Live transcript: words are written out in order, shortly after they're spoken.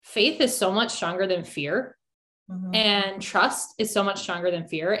faith is so much stronger than fear. And trust is so much stronger than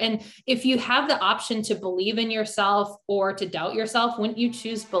fear. And if you have the option to believe in yourself or to doubt yourself, wouldn't you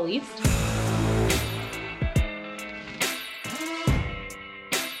choose belief?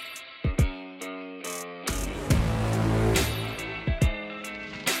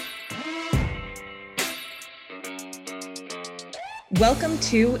 Welcome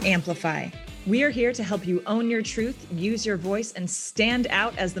to Amplify. We are here to help you own your truth, use your voice, and stand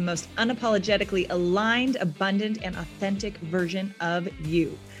out as the most unapologetically aligned, abundant, and authentic version of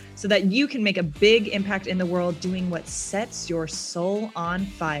you, so that you can make a big impact in the world doing what sets your soul on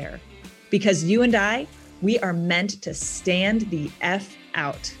fire. Because you and I, we are meant to stand the F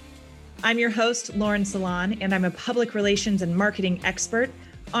out. I'm your host, Lauren Salon, and I'm a public relations and marketing expert,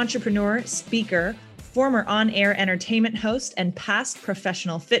 entrepreneur, speaker, former on-air entertainment host, and past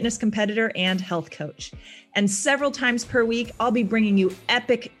professional fitness competitor and health coach. And several times per week, I'll be bringing you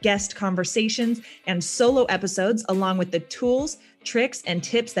epic guest conversations and solo episodes, along with the tools, tricks, and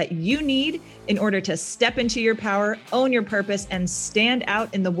tips that you need in order to step into your power, own your purpose, and stand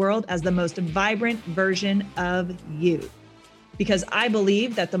out in the world as the most vibrant version of you. Because I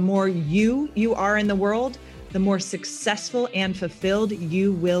believe that the more you are in the world, the more successful and fulfilled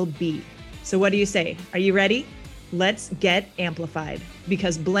you will be. So what do you say? Are you ready? Let's get amplified,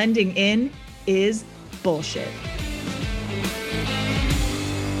 because blending in is bullshit.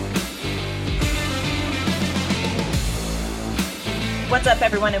 What's up,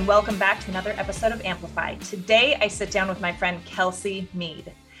 everyone, and welcome back to another episode of Amplify. Today, I sit down with my friend Kelsey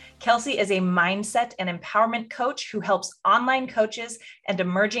Mead. Kelsey is a mindset and empowerment coach who helps online coaches and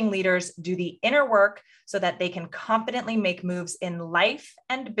emerging leaders do the inner work so that they can confidently make moves in life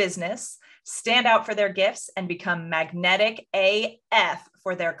and business, stand out for their gifts, and become magnetic AF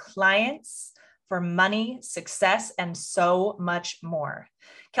for their clients, for money, success, and so much more.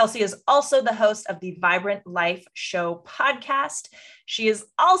 Kelsey is also the host of the Vibrant Life Show podcast. She is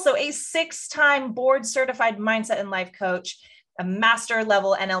also a 6-time board certified mindset and life coach, a master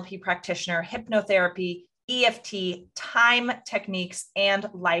level NLP practitioner, hypnotherapy, EFT, time techniques, and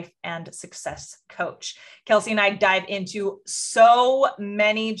life and success coach. Kelsey and I dive into so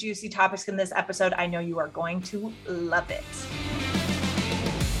many juicy topics in this episode. I know you are going to love it.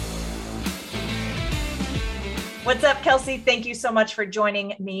 What's up, Kelsey? Thank you so much for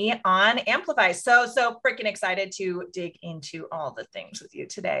joining me on Amplify. So freaking excited to dig into all the things with you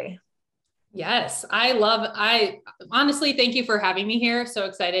today. Yes, I honestly, thank you for having me here. So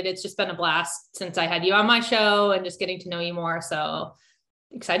excited. It's just been a blast since I had you on my show and just getting to know you more. So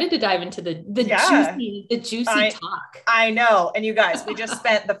excited to dive into the juicy talk. I know. And you guys, we just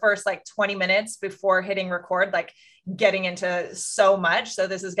spent the first 20 minutes before hitting record, getting into so much. So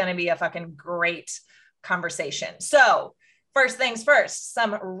this is going to be a fucking great conversation. So first things first,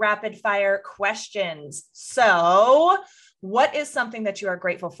 some rapid fire questions. So what is something that you are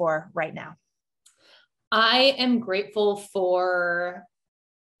grateful for right now? I am grateful for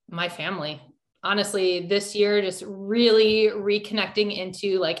my family. Honestly, this year, just really reconnecting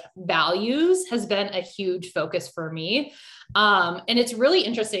into values has been a huge focus for me. And it's really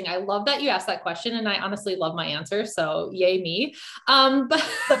interesting. I love that you asked that question, and I honestly love my answer. So yay me. But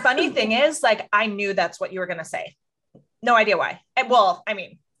the funny thing is, I knew that's what you were going to say. No idea why. Well, I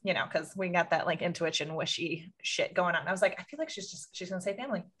mean, because we got that intuition wishy shit going on. I was like, I feel like she's going to say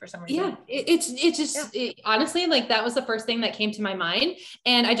family for some reason. Yeah. Honestly, that was the first thing that came to my mind.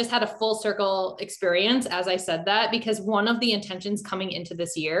 And I just had a full circle experience as I said that, because one of the intentions coming into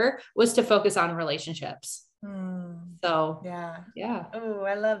this year was to focus on relationships. So yeah. Oh,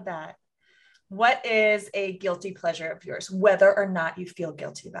 I love that. What is a guilty pleasure of yours, whether or not you feel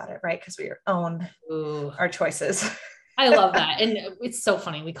guilty about it, right? Because we own our choices. I love that. And it's so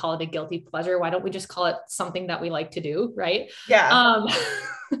funny. We call it a guilty pleasure. Why don't we just call it something that we like to do? Right. Yeah.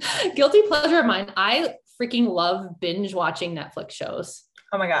 Guilty pleasure of mine. I freaking love binge watching Netflix shows.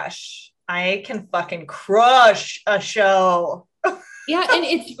 Oh my gosh. I can fucking crush a show. Yeah.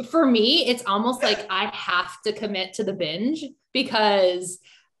 And for me, it's almost like I have to commit to the binge, because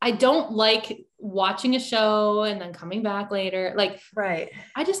I don't like watching a show and then coming back later. Right.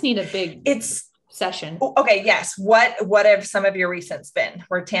 I just need a big session. Okay. Yes. What have some of your recents been?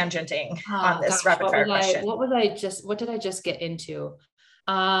 We're tangenting on this rapid fire question. What did I just get into?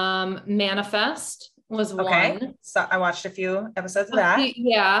 Manifest was one. So I watched a few episodes of that.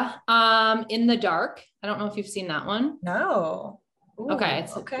 Yeah. In the Dark. I don't know if you've seen that one. No. Ooh, okay.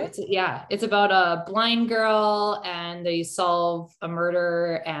 It's about a blind girl and they solve a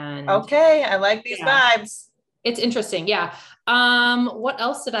murder and. Okay. I like these vibes. It's interesting. Yeah. What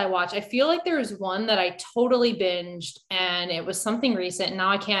else did I watch? I feel like there was one that I totally binged and it was something recent. And now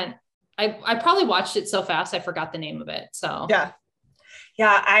I probably watched it so fast I forgot the name of it. So Yeah.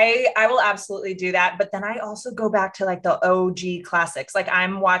 Yeah, I will absolutely do that. But then I also go back to like the OG classics. Like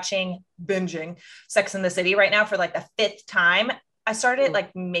I'm binging Sex and the City right now for like the 5th time. I started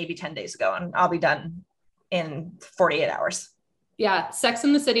like maybe 10 days ago and I'll be done in 48 hours. Yeah. Sex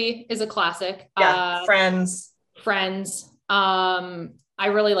and the City is a classic. Yeah. Friends. I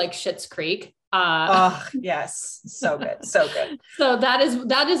really like Schitt's Creek. Oh yes. So good. So good. So that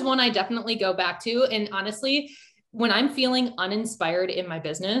is one I definitely go back to. And honestly, when I'm feeling uninspired in my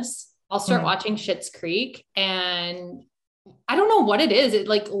business, I'll start watching Schitt's Creek and I don't know what it is. It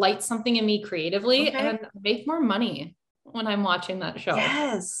like lights something in me creatively and make more money when I'm watching that show.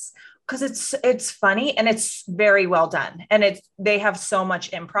 Yes. Cause it's funny and it's very well done. And they have so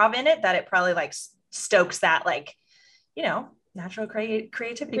much improv in it that it probably like stokes that, like, natural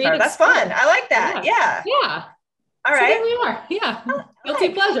creativity part. That's fun. I like that. Yeah. Yeah. All right. So there we are. Yeah. Guilty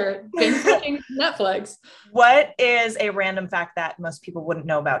pleasure. Binge watching Netflix. What is a random fact that most people wouldn't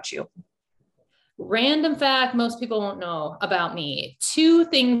know about you? Random fact most people won't know about me. 2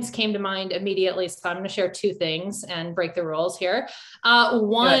 things came to mind immediately. So I'm going to share 2 things and break the rules here.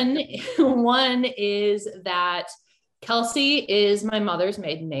 One is that Kelsey is my mother's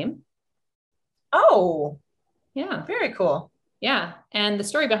maiden name. Oh, yeah. Very cool. Yeah. And the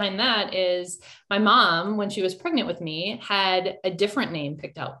story behind that is my mom, when she was pregnant with me, had a different name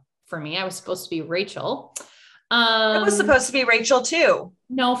picked out for me. I was supposed to be Rachel. I was supposed to be Rachel too.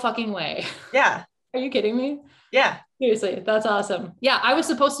 No fucking way. Yeah. Are you kidding me? Yeah. Seriously. That's awesome. Yeah. I was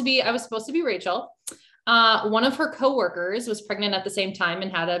supposed to be Rachel. One of her coworkers was pregnant at the same time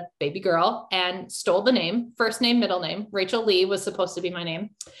and had a baby girl and stole the name, first name, middle name. Rachel Lee was supposed to be my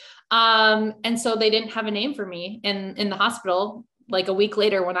name. And so they didn't have a name for me in the hospital, like a week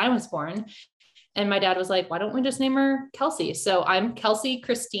later when I was born. And my dad was like, why don't we just name her Kelsey? So I'm Kelsey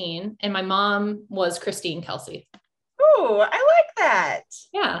Christine and my mom was Christine Kelsey. Oh, I like that.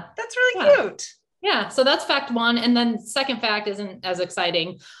 Yeah. That's really cute. Yeah. So that's fact 1. And then second fact isn't as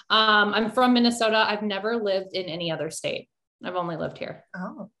exciting. I'm from Minnesota. I've never lived in any other state. I've only lived here.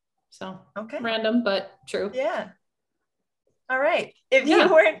 Oh, so okay. Random, but true. Yeah. All right. If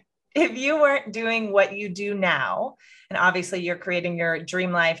you weren't doing what you do now, and obviously you're creating your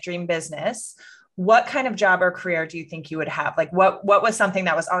dream life, dream business, what kind of job or career do you think you would have? Like what was something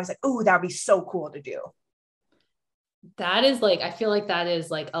that was always like, oh, that would be so cool to do? That is like, I feel like that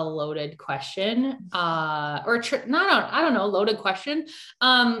is like a loaded question, I don't know, loaded question.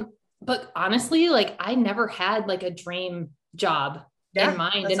 But honestly, like I never had like a dream job in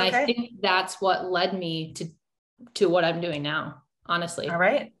mind. And I think that's what led me to what I'm doing now, honestly. All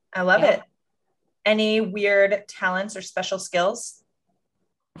right. I love it. Any weird talents or special skills?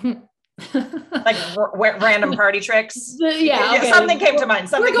 Like random party tricks. Yeah. Okay. Something came to mind.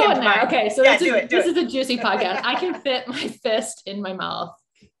 Something came to mind. Okay. So this is a juicy podcast. I can fit my fist in my mouth.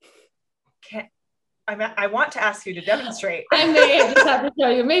 I want to ask you to demonstrate. I may just have to show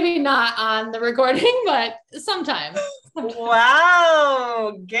you, maybe not on the recording, but sometime.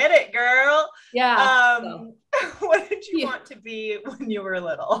 Wow. Get it, girl. Yeah. What did you want to be when you were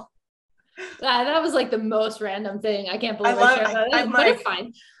little? That was like the most random thing. I can't believe I shared that. But it's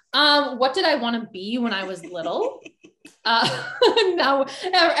fine. What did I want to be when I was little? Now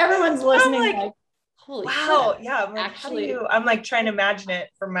everyone's listening. Like, holy wow. shit. Yeah. I'm like, actually, I'm like trying to imagine it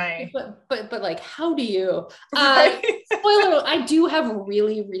for my, but like, how do you, right? spoiler, I do have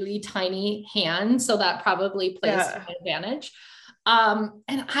really, really tiny hands. So that probably plays to my advantage. And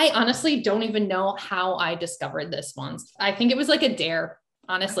I honestly don't even know how I discovered this once. I think it was like a dare.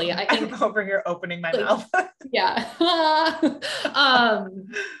 Honestly, I think I'm over here opening my mouth. Yeah.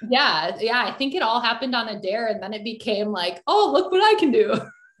 Yeah. I think it all happened on a dare and then it became like, oh, look what I can do.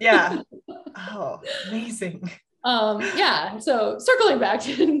 Yeah. Oh, amazing. Yeah. So circling back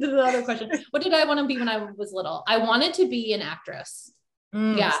to the other question, what did I want to be when I was little? I wanted to be an actress.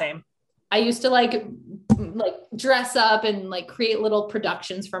 Same. I used to like dress up and like create little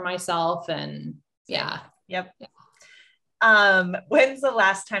productions for myself and yeah. Yep. When's the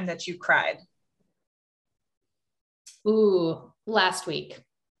last time that you cried? Ooh, last week.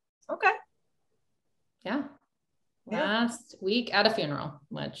 Okay. Yeah. Last week at a funeral,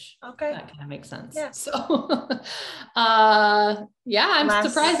 which that kind of makes sense. Yeah. So, I'm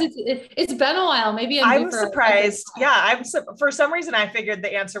surprised it's been a while. Maybe I'm surprised. Yeah. For some reason I figured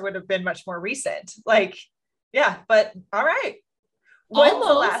the answer would have been much more recent. Like, yeah, but all right.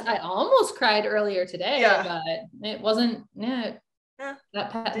 I almost cried earlier today, but it wasn't. Yeah.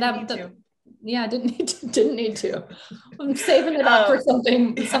 Yeah, didn't need to. I'm saving it up for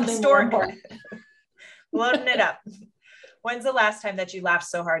something more important. Loading it up. When's the last time that you laughed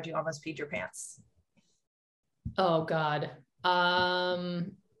so hard you almost peed your pants? Oh God.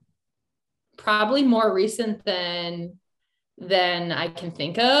 Probably more recent than I can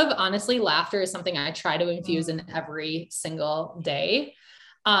think of. Honestly, laughter is something I try to infuse in every single day.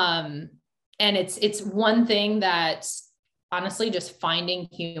 And it's one thing that honestly, just finding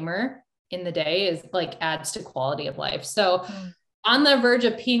humor in the day is like adds to quality of life. So on the verge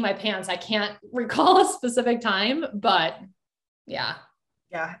of peeing my pants, I can't recall a specific time, but yeah.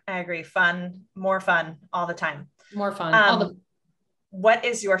 Yeah, I agree. Fun, more fun all the time. More fun. What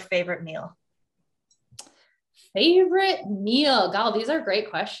is your favorite meal? Favorite meal? God, these are great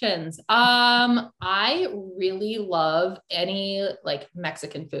questions. I really love any like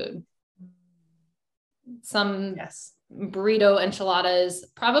Mexican food. Some burrito, enchiladas.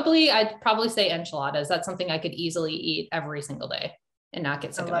 I'd probably say enchiladas. That's something I could easily eat every single day and not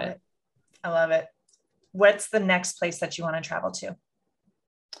get sick of it. I love it. What's the next place that you want to travel to?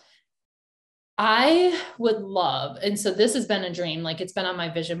 I would love, and so this has been a dream, like it's been on my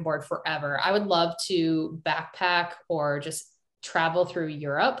vision board forever. I would love to backpack or just travel through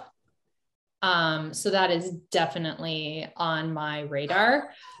Europe. So that is definitely on my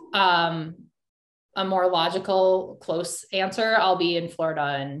radar. A more logical, close answer, I'll be in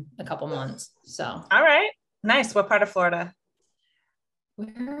Florida in a couple months. So. All right. Nice. What part of Florida?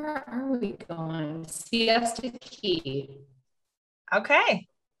 Where are we going? Siesta Key. Okay.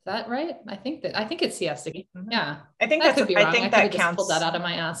 Is that right? I think it's Siesta Key. Yeah. I think that could be wrong. I think that counts. Just pulled that out of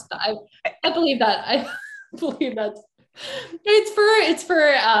my ass. I believe that. I believe that it's for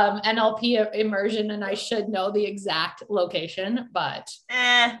NLP immersion, and I should know the exact location, but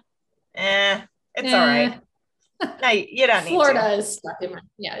it's all right. No, you don't need Florida is stuck in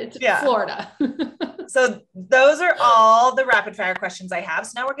Florida. So those are all the rapid fire questions I have.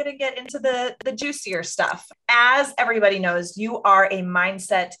 So now we're going to get into the juicier stuff. As everybody knows, you are a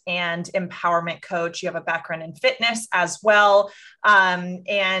mindset and empowerment coach. You have a background in fitness as well.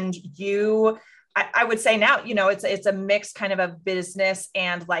 And I would say now, it's a mix kind of a business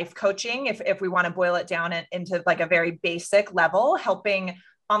and life coaching. If we want to boil it down into like a very basic level, helping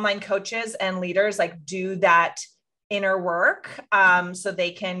online coaches and leaders like do that inner work so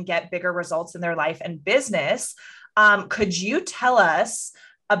they can get bigger results in their life and business. Could you tell us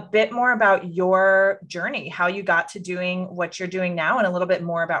a bit more about your journey, how you got to doing what you're doing now, and a little bit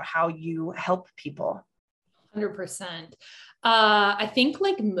more about how you help people? 100%. I think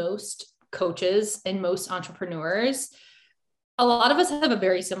like most coaches and most entrepreneurs, a lot of us have a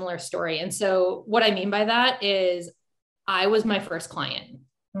very similar story. And so what I mean by that is I was my first client.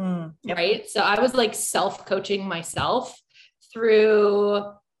 Yep. Right. So I was like self-coaching myself through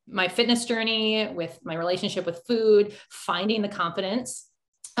my fitness journey, with my relationship with food, finding the confidence.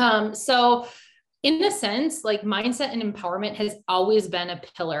 So in a sense, like mindset and empowerment has always been a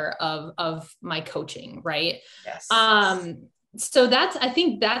pillar of my coaching. Right. Yes. So I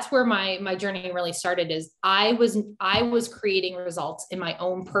think that's where my journey really started. Is I was creating results in my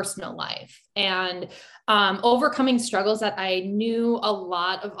own personal life and overcoming struggles that I knew a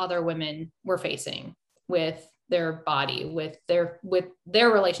lot of other women were facing with their body, with their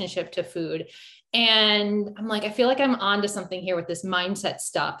relationship to food. And I'm like, I feel like I'm onto something here with this mindset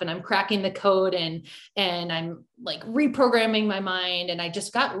stuff, and I'm cracking the code and I'm like reprogramming my mind. And I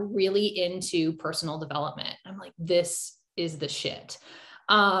just got really into personal development. I'm like, this is the shit.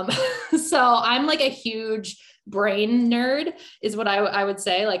 So I'm like a huge brain nerd is what I would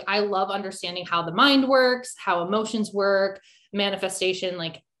say. Like, I love understanding how the mind works, how emotions work, manifestation,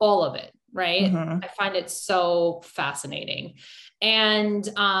 like all of it. Right. Mm-hmm. I find it so fascinating. And,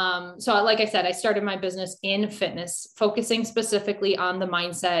 so like I said, I started my business in fitness, focusing specifically on the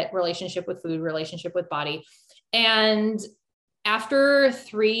mindset, relationship with food, relationship with body. And after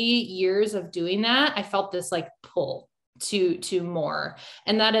 3 years of doing that, I felt this like pull to more.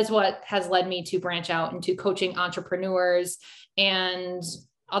 And that is what has led me to branch out into coaching entrepreneurs and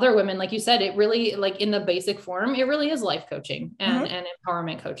other women. Like you said, it really, like in the basic form, it really is life coaching and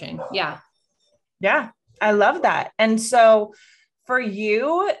empowerment coaching. Yeah. Yeah. I love that. And so for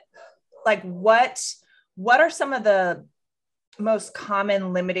you, like what are some of the most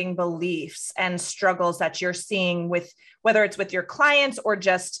common limiting beliefs and struggles that you're seeing with, whether it's with your clients or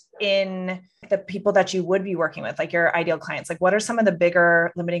just in the people that you would be working with, like your ideal clients? Like, what are some of the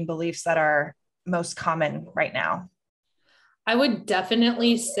bigger limiting beliefs that are most common right now? I would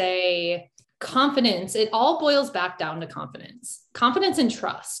definitely say confidence. It all boils back down to confidence and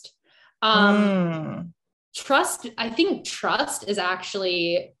trust. Trust. I think trust is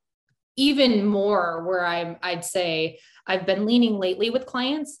actually even more where I'd say I've been leaning lately with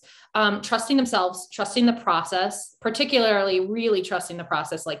clients, trusting themselves, trusting the process, particularly really trusting the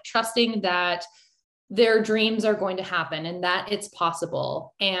process, like trusting that their dreams are going to happen and that it's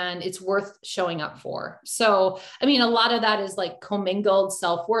possible and it's worth showing up for. So, I mean, a lot of that is like commingled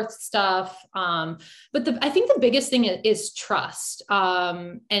self-worth stuff. But I think the biggest thing is trust,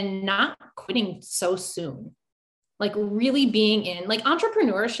 and not quitting so soon. Like really being in, like,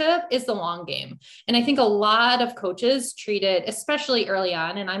 entrepreneurship is the long game. And I think a lot of coaches treat it, especially early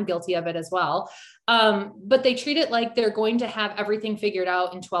on, and I'm guilty of it as well. But they treat it like they're going to have everything figured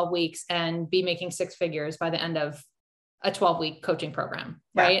out in 12 weeks and be making six figures by the end of a 12-week coaching program.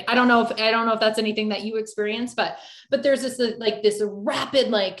 Right. Yeah. I don't know if that's anything that you experience, but there's this, like, this rapid,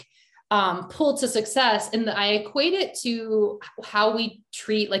 like, pull to success. And I equate it to how we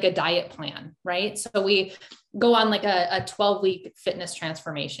treat like a diet plan, right? So we go on like a 12-week fitness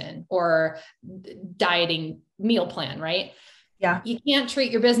transformation or dieting meal plan, right? Yeah. You can't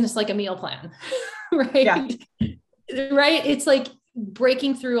treat your business like a meal plan, right? Yeah. Right. It's like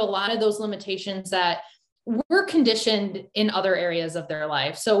breaking through a lot of those limitations that we're conditioned in other areas of their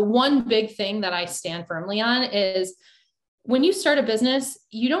life. So one big thing that I stand firmly on is, when you start a business,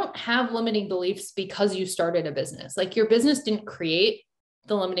 you don't have limiting beliefs because you started a business. Like, your business didn't create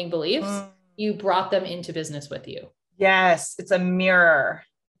the limiting beliefs. You brought them into business with you. Yes. It's a mirror.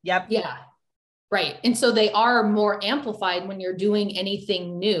 Yep. Yeah. Right. And so they are more amplified when you're doing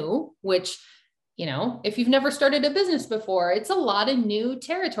anything new, which, you know, if you've never started a business before, it's a lot of new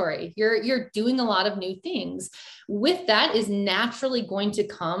territory. You're doing a lot of new things. With that is naturally going to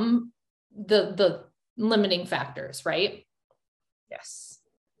come the limiting factors, right? Yes.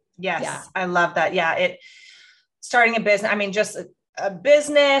 Yes. Yeah. I love that. Yeah. Starting a business, I mean, just a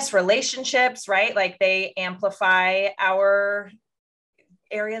business, relationships, right? Like, they amplify our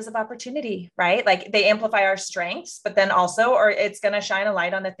areas of opportunity, right? Like, they amplify our strengths, but then also, or it's going to shine a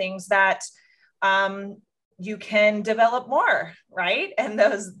light on the things that, you can develop more, right? And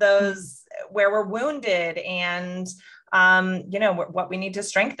those where we're wounded and, you know, what we need to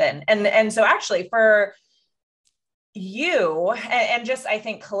strengthen. And so actually for you and just, I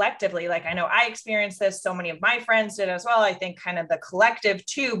think collectively, like, I know I experienced this, so many of my friends did as well. I think kind of the collective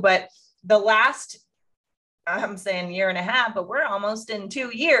too, but the last, I'm saying year and a half, but we're almost in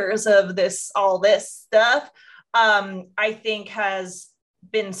 2 years of all this stuff. I think has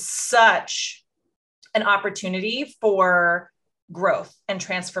been such an opportunity for growth and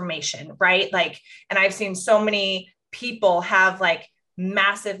transformation, right? Like, and I've seen so many people have like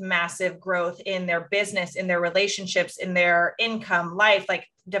massive growth in their business, in their relationships, in their income, life, like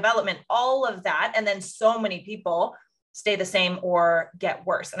development, all of that. And then so many people stay the same or get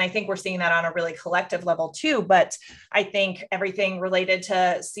worse. And I think we're seeing that on a really collective level too. But I think everything related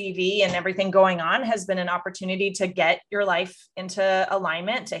to CV and everything going on has been an opportunity to get your life into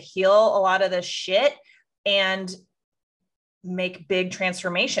alignment, to heal a lot of the shit and make big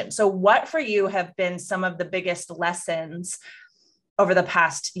transformation. So what for you have been some of the biggest lessons over the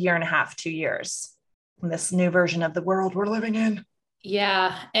past year and a half, 2 years in this new version of the world we're living in?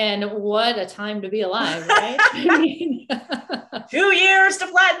 Yeah. And what a time to be alive, right? I mean, 2 years to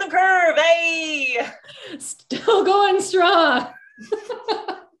flatten the curve. Hey, still going strong.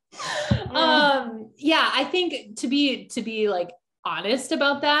 Yeah, I think to be like honest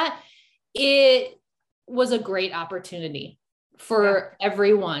about that, it was a great opportunity for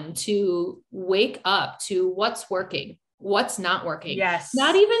everyone to wake up to what's working, what's not working. Yes.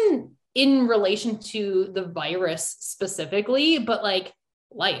 Not even in relation to the virus specifically, but like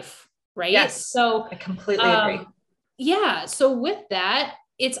life, right? Yes. So I completely agree. Yeah. So with that,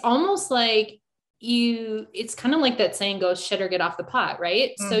 it's almost like it's kind of like that saying goes, shit or get off the pot,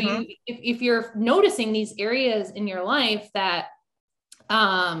 right? Mm-hmm. So if you're noticing these areas in your life that,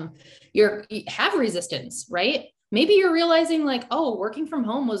 you have resistance, right? Maybe you're realizing like, oh, working from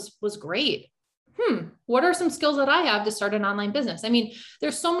home was great. What are some skills that I have to start an online business? I mean,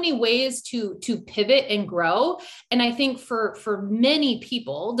 there's so many ways to pivot and grow. And I think for many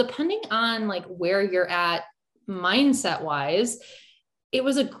people, depending on like where you're at mindset wise, it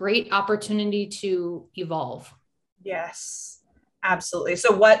was a great opportunity to evolve. Yes, absolutely.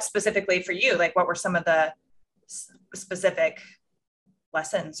 So what specifically for you, like what were some of the specific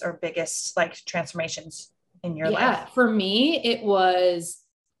lessons or biggest like transformations in your life? For me, it was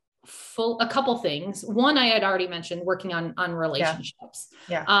a couple things. One, I had already mentioned working on relationships.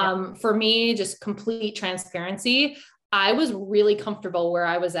 Yeah. For me, just complete transparency. I was really comfortable where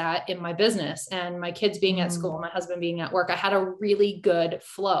I was at in my business, and my kids being at school, my husband being at work. I had a really good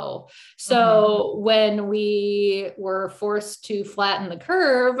flow. So when we were forced to flatten the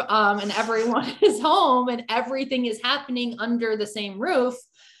curve, and everyone is home and everything is happening under the same roof,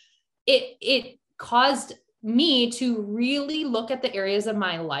 it caused me to really look at the areas of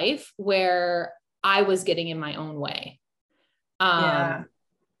my life where I was getting in my own way.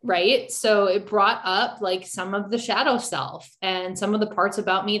 Right. So it brought up like some of the shadow self and some of the parts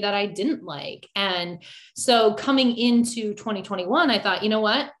about me that I didn't like. And so coming into 2021, I thought, you know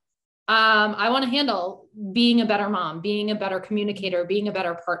what? I want to handle being a better mom, being a better communicator, being a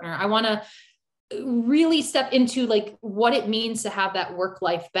better partner. I want to really step into like what it means to have that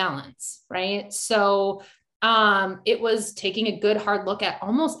work-life balance. Right. So it was taking a good hard look at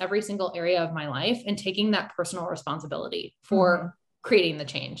almost every single area of my life and taking that personal responsibility for creating the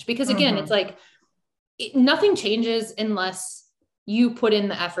change. Because again, it's like nothing changes unless you put in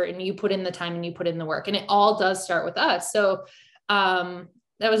the effort and you put in the time and you put in the work, and it all does start with us. So that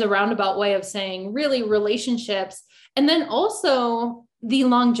was a roundabout way of saying really relationships. And then also the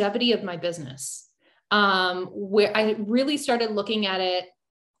longevity of my business, where I really started looking at it,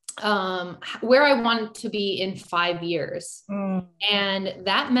 where I wanted to be in 5 years. And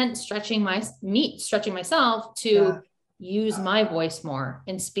that meant stretching myself to use my voice more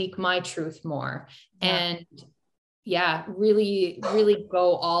and speak my truth more. And really, really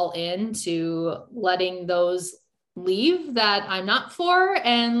go all into letting those leave that I'm not for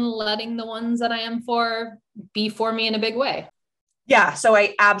and letting the ones that I am for be for me in a big way. Yeah. So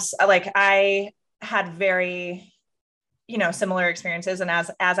I had very, similar experiences. And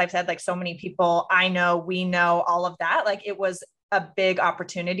as I've said, like so many people I know, we know all of that. Like it was a big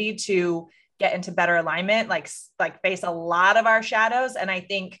opportunity to get into better alignment, like face a lot of our shadows. And I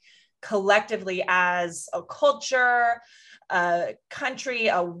think collectively as a culture, a country,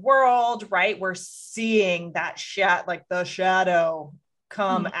 a world, right, we're seeing that the shadow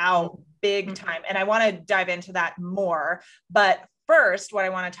come out big time. And I want to dive into that more. But first, what I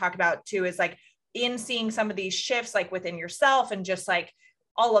want to talk about too is like in seeing some of these shifts, like within yourself and just like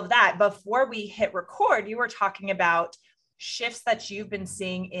all of that. Before we hit record, you were talking about shifts that you've been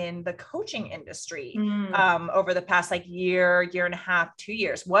seeing in the coaching industry over the past like year and a half, 2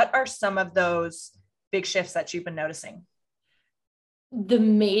 years. What are some of those big shifts that you've been noticing? The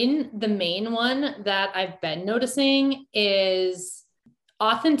main one that I've been noticing is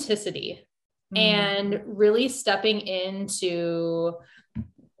authenticity and really stepping into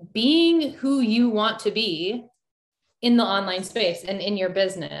being who you want to be in the online space and in your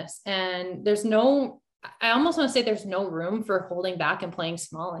business. And I almost want to say there's no room for holding back and playing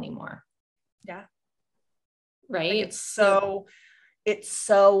small anymore. Yeah. Right. Like it's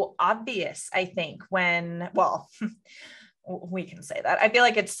so obvious, I think, we can say that. I feel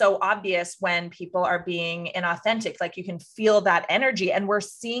like it's so obvious when people are being inauthentic, like you can feel that energy, and we're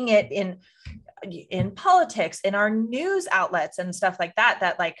seeing it in politics, in our news outlets and stuff like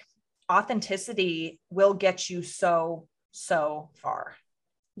that like authenticity will get you so far.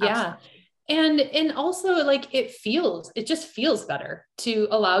 Yeah. Absolutely. And also like it just feels better to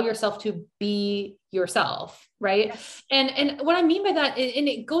allow yourself to be yourself. Right. Yes. And what I mean by that, and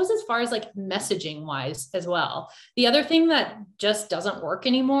it goes as far as like messaging wise as well. The other thing that just doesn't work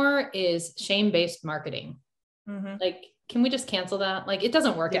anymore is shame-based marketing. Like, can we just cancel that? Like, it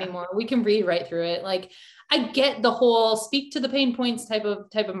doesn't work anymore. We can read right through it. Like, I get the whole speak to the pain points type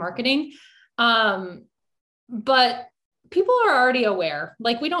of marketing. But people are already aware,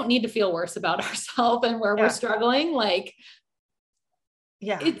 like we don't need to feel worse about ourselves and where we're struggling. Like,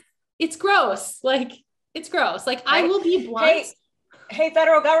 it's gross. Like it's gross. Like right? I will be blunt. Hey,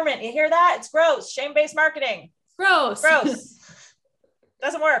 federal government, you hear that? It's gross. Shame-based marketing. Gross.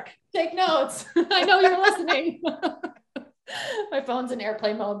 Doesn't work. Take notes. I know you're listening. My phone's in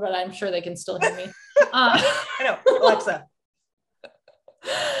airplane mode, but I'm sure they can still hear me. I know, Alexa.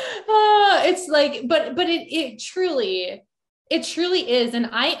 It's like, but it truly is. And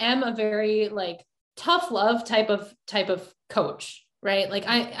I am a very like tough love type of coach, right? Like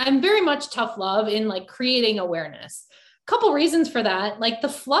I'm very much tough love in like creating awareness. Couple reasons for that. Like the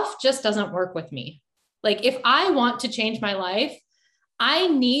fluff just doesn't work with me. Like if I want to change my life, I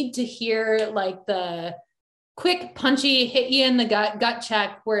need to hear like the quick, punchy, hit you in the gut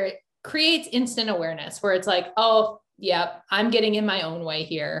check where it creates instant awareness, where it's like, oh, yeah, I'm getting in my own way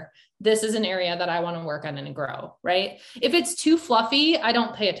here. This is an area that I want to work on and grow, right? If it's too fluffy, I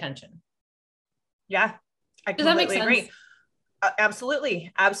don't pay attention. Yeah, I completely agree.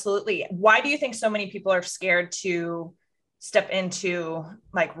 Absolutely. Absolutely. Why do you think so many people are scared to step into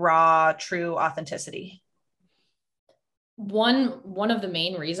like raw, true authenticity? one of the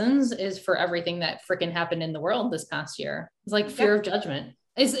main reasons is for everything that freaking happened in the world this past year. It's like fear of judgment.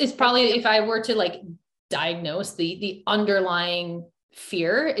 It's probably, if I were to like diagnose the underlying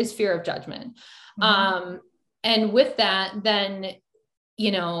fear, is fear of judgment. And with that, then,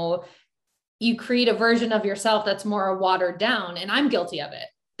 you know, you create a version of yourself that's more watered down. And I'm guilty of it.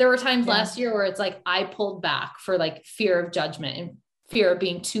 There were times last year where it's like, I pulled back for like fear of judgment and fear of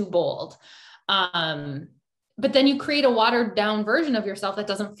being too bold. But then you create a watered down version of yourself that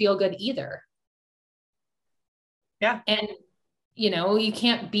doesn't feel good either. Yeah. And, you know, you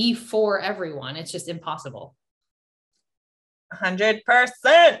can't be for everyone. It's just impossible. 100%.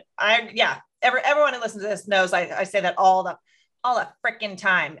 Everyone who listens to this knows I say that all the freaking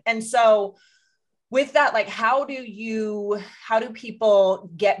time. And so with that, like, how do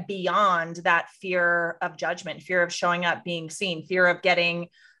people get beyond that fear of judgment, fear of showing up, being seen, fear of getting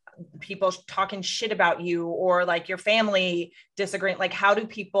people talking shit about you, or like your family disagreeing? Like, how do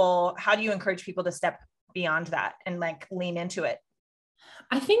you encourage people to step beyond that and like lean into it?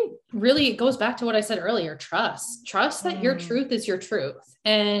 I think really it goes back to what I said earlier. Trust that your truth is your truth.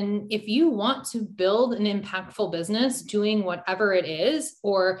 And if you want to build an impactful business doing whatever it is,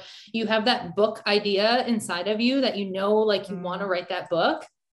 or you have that book idea inside of you that, you know, like you want to write that book,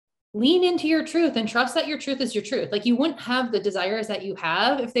 lean into your truth and trust that your truth is your truth. Like, you wouldn't have the desires that you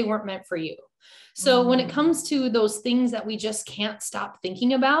have if they weren't meant for you. So when it comes to those things that we just can't stop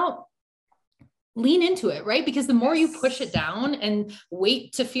thinking about, lean into it, right? Because the more you push it down and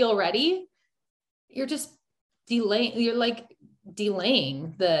wait to feel ready, you're just delaying. You're like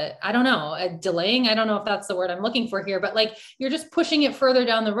delaying I don't know if that's the word I'm looking for here, but like, you're just pushing it further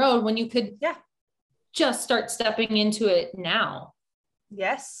down the road when you could just start stepping into it now.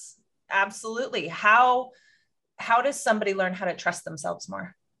 Yes, absolutely. How does somebody learn how to trust themselves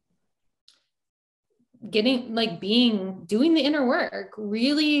more? Doing the inner work,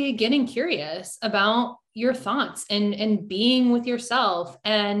 really getting curious about your thoughts and being with yourself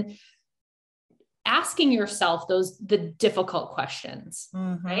and asking yourself the difficult questions,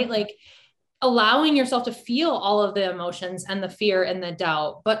 right? Like allowing yourself to feel all of the emotions and the fear and the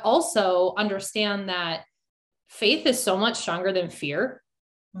doubt, but also understand that faith is so much stronger than fear.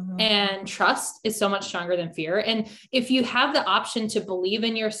 And trust is so much stronger than fear. And if you have the option to believe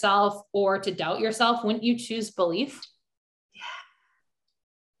in yourself or to doubt yourself, wouldn't you choose belief? Yeah.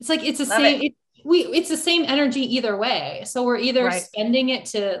 It's like, it's the same energy either way. So we're either spending it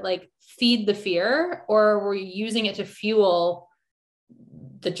to like feed the fear, or we're using it to fuel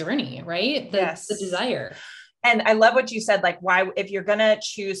the journey, right? The desire. And I love what you said, like, why, if you're going to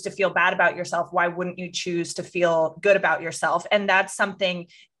choose to feel bad about yourself, why wouldn't you choose to feel good about yourself? And that's something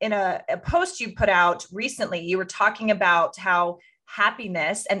in a post you put out recently, you were talking about how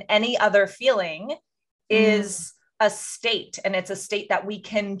happiness and any other feeling is a state, and it's a state that we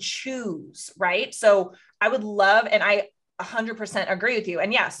can choose, right? So I would love, and I 100% agree with you.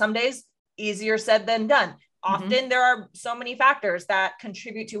 And yeah, some days easier said than done. Often there are so many factors that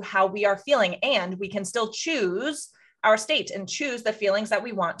contribute to how we are feeling, and we can still choose our state and choose the feelings that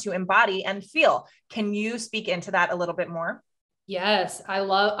we want to embody and feel. Can you speak into that a little bit more? Yes. I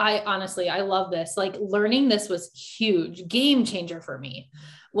honestly love this. Like, learning this was huge. Game changer for me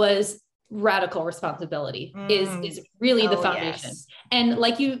was radical responsibility is really the foundation. Yes. And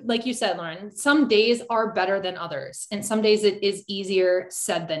like you said, Lauren, some days are better than others, and some days it is easier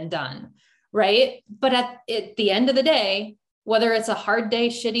said than done. Right. But at the end of the day, whether it's a hard day,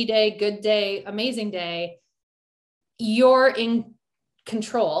 shitty day, good day, amazing day, you're in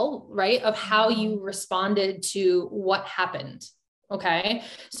control, right, of how you responded to what happened. Okay.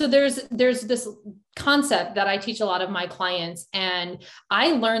 So there's this concept that I teach a lot of my clients, and I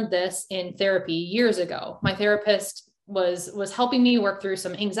learned this in therapy years ago. My therapist was helping me work through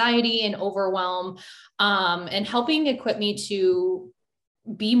some anxiety and overwhelm, and helping equip me to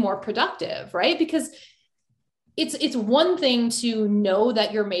be more productive, right? Because it's one thing to know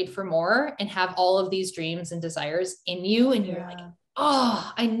that you're made for more and have all of these dreams and desires in you, and you're like,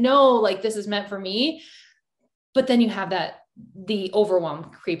 oh, I know, like, this is meant for me. But then you have the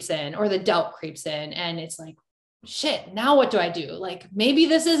overwhelm creeps in, or the doubt creeps in, and it's like, shit, now what do I do? Like, maybe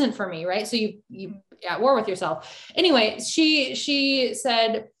this isn't for me, right? So you at war with yourself. Anyway, she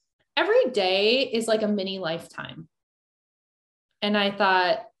said, every day is like a mini lifetime. And I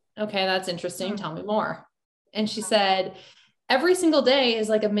thought, okay, that's interesting. Tell me more. And she said, every single day is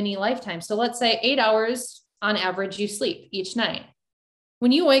like a mini lifetime. So let's say 8 hours on average you sleep each night.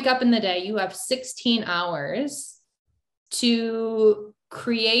 When you wake up in the day, you have 16 hours to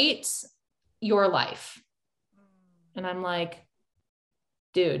create your life. And I'm like,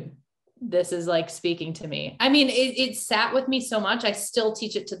 dude, this is like speaking to me. I mean, it sat with me so much. I still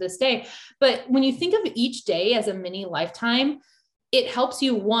teach it to this day. But when you think of each day as a mini lifetime, it helps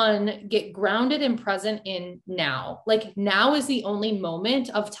you, one, get grounded and present in now. Like now is the only moment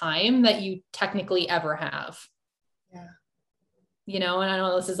of time that you technically ever have. Yeah. You know, and I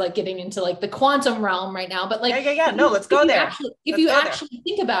know this is like getting into like the quantum realm right now, but like, yeah. No, let's go there. If you actually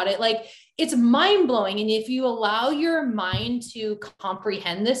think about it, like it's mind blowing. And if you allow your mind to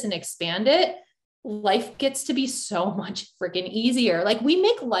comprehend this and expand it, life gets to be so much freaking easier. Like we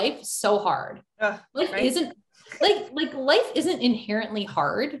make life so hard. Life isn't like life isn't inherently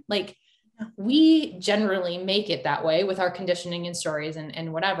hard. Like we generally make it that way with our conditioning and stories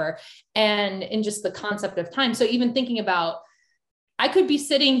and whatever. And in just the concept of time. So even thinking about, I could be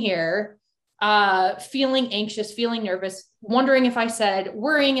sitting here, feeling anxious, feeling nervous, worrying if I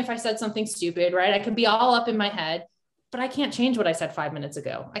said something stupid, right? I could be all up in my head, but I can't change what I said 5 minutes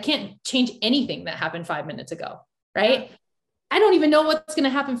ago. I can't change anything that happened 5 minutes ago, right? I don't even know what's going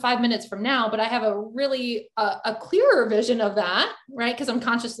to happen 5 minutes from now, but I have a really a clearer vision of that, right? Because I'm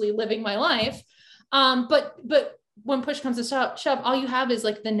consciously living my life. But when push comes to shove, all you have is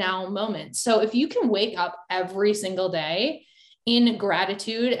like the now moment. So if you can wake up every single day in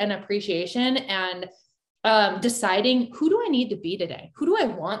gratitude and appreciation and deciding, who do I need to be today? Who do I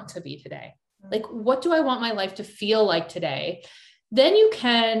want to be today? Like, what do I want my life to feel like today? Then you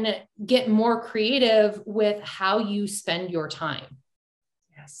can get more creative with how you spend your time.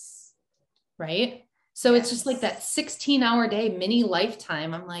 Yes. Right. So it's just like that 16-hour day mini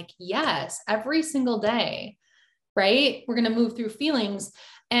lifetime. I'm like, yes, every single day. Right. We're going to move through feelings.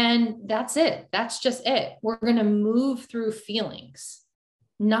 And that's it. That's just it. We're going to move through feelings.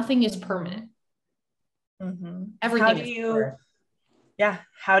 Nothing is permanent. Mm-hmm. Everything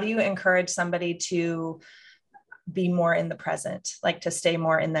How do you encourage somebody to be more in the present, like to stay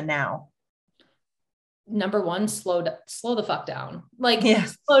more in the now? Number one, slow the fuck down. Like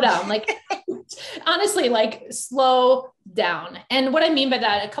slow down. Like honestly, like slow down. And what I mean by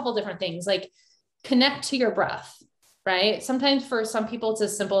that, a couple different things, like connect to your breath. Right. Sometimes for some people, it's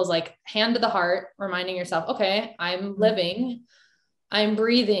as simple as like hand to the heart, reminding yourself, okay, I'm living, I'm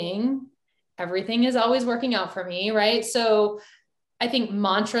breathing. Everything is always working out for me. Right. So I think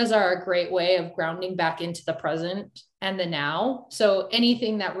mantras are a great way of grounding back into the present and the now. So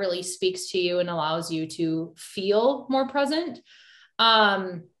anything that really speaks to you and allows you to feel more present.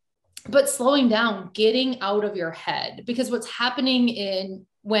 But slowing down, getting out of your head, because what's happening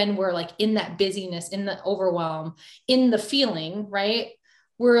when we're like in that busyness, in the overwhelm, in the feeling, right?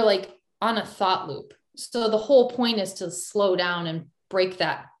 We're like on a thought loop. So the whole point is to slow down and break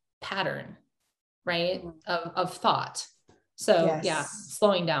that pattern, right? Of thought. So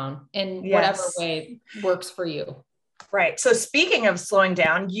slowing down in whatever way works for you. Right. So speaking of slowing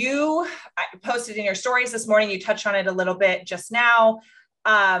down, I posted in your stories this morning, you touched on it a little bit just now,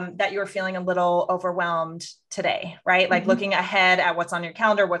 that you were feeling a little overwhelmed today, right? Like looking ahead at what's on your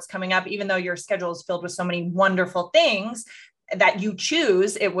calendar, what's coming up, even though your schedule is filled with so many wonderful things that you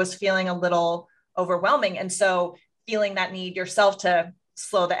choose, it was feeling a little overwhelming. And so feeling that need yourself to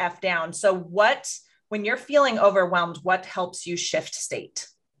slow the F down. So when you're feeling overwhelmed, what helps you shift state?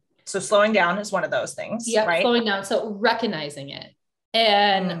 So slowing down is one of those things, right? Slowing down. So recognizing it.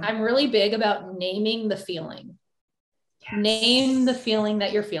 And I'm really big about naming the feeling. Yes. Name the feeling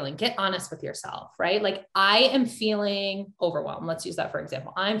that you're feeling. Get honest with yourself, right? Like I am feeling overwhelmed. Let's use that for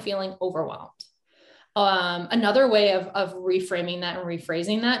example. I'm feeling overwhelmed. Another way of reframing that and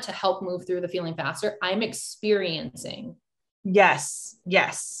rephrasing that to help move through the feeling faster, I'm experiencing. Yes.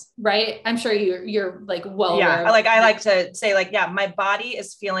 Right. I'm sure you're like, well, like I like to say like, my body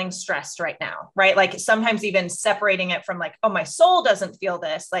is feeling stressed right now. Right. Like sometimes even separating it from like, oh, my soul doesn't feel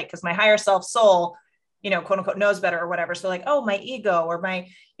this, like, cause my higher self soul, quote unquote knows better or whatever. So like, oh, my ego or my,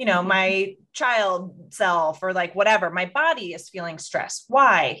 my child self or like whatever, my body is feeling stressed.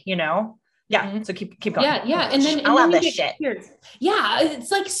 Why, So keep going. Yeah. And then I love this shit. Yeah. It's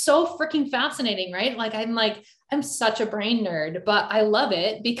like so freaking fascinating, right? Like, I'm such a brain nerd, but I love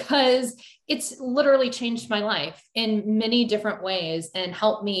it because it's literally changed my life in many different ways and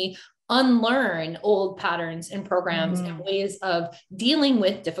helped me unlearn old patterns and programs and ways of dealing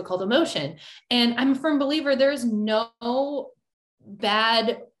with difficult emotion. And I'm a firm believer there's no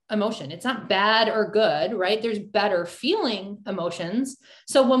bad emotion. It's not bad or good, right? There's better feeling emotions.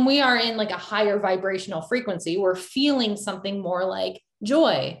 So when we are in like a higher vibrational frequency, we're feeling something more like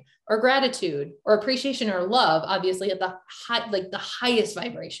joy or gratitude or appreciation or love, obviously at the highest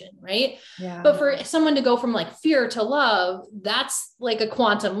vibration, right? Yeah. But for someone to go from like fear to love, that's like a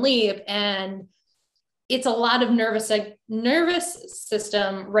quantum leap. And it's a lot of nervous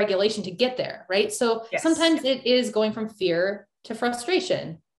system regulation to get there, right? So Yes. sometimes it is going from fear to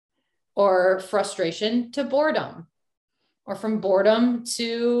frustration, or frustration to boredom, or from boredom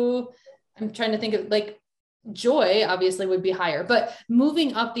to, I'm trying to think of, like, joy obviously would be higher, but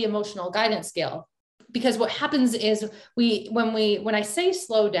moving up the emotional guidance scale. Because what happens is when I say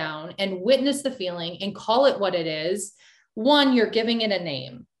slow down and witness the feeling and call it what it is, one, you're giving it a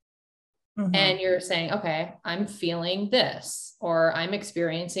name. Mm-hmm. And you're saying, okay, I'm feeling this, or I'm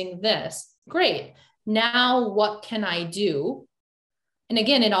experiencing this. Great. Now what can I do? And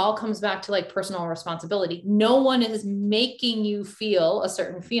again, it all comes back to like personal responsibility. No one is making you feel a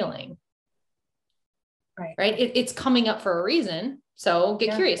certain feeling. Right. It's coming up for a reason. So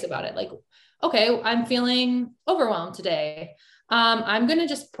get curious about it. Like, okay, I'm feeling overwhelmed today. I'm going to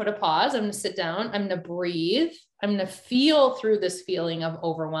just put a pause. I'm going to sit down. I'm going to breathe. I'm going to feel through this feeling of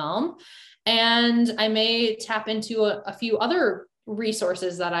overwhelm. And I may tap into a few other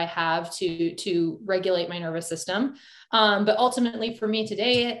resources that I have to regulate my nervous system. But ultimately for me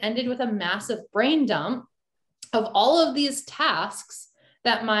today, it ended with a massive brain dump of all of these tasks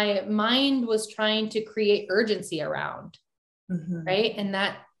that my mind was trying to create urgency around. Mm-hmm. Right. And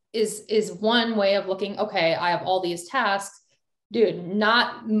that is one way of looking, okay, I have all these tasks, dude,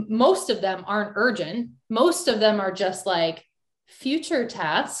 most of them aren't urgent. Most of them are just like future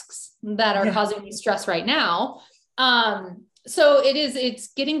tasks that are causing me stress right now. So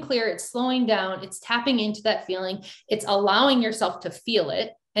it's getting clear, it's slowing down, it's tapping into that feeling, it's allowing yourself to feel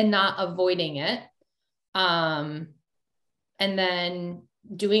it and not avoiding it. And then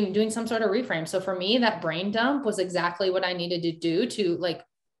doing some sort of reframe. So for me, that brain dump was exactly what I needed to do to like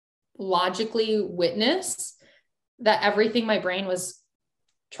logically witness that everything my brain was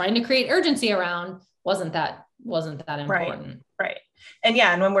trying to create urgency around wasn't that important. Right. And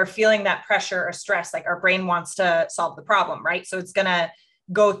and when we're feeling that pressure or stress, like our brain wants to solve the problem, right? So it's going to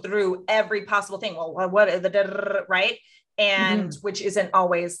go through every possible thing. Well, what is the, right? And which isn't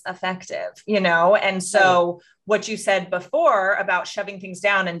always effective, And so what you said before about shoving things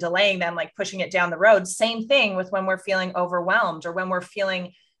down and delaying them, like pushing it down the road, same thing with when we're feeling overwhelmed or when we're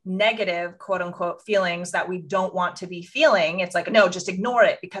feeling negative, quote unquote, feelings that we don't want to be feeling. It's like, no, just ignore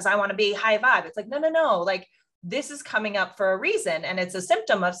it because I want to be high vibe. It's like, no, like this is coming up for a reason and it's a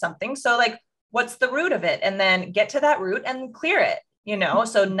symptom of something. So like, what's the root of it? And then get to that root and clear it,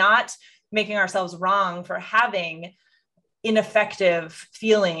 So not making ourselves wrong for having ineffective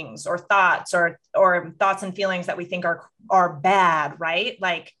feelings or thoughts or thoughts and feelings that we think are bad, right?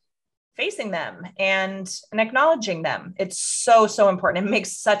 Like facing them and acknowledging them. It's so, so important. It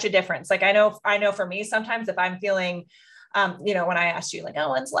makes such a difference. Like I know for me, sometimes if I'm feeling, when I asked you like,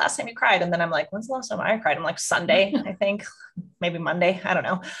 oh, when's the last time you cried? And then I'm like, when's the last time I cried? I'm like Sunday, I think maybe Monday. I don't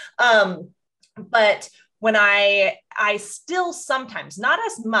know. But when I still sometimes, not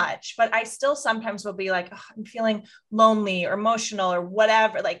as much, but I still sometimes will be like, oh, I'm feeling lonely or emotional or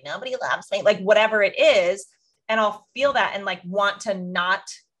whatever, like nobody loves me, like whatever it is. And I'll feel that and like want to not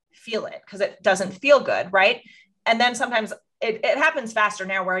feel it because it doesn't feel good. Right. And then sometimes it happens faster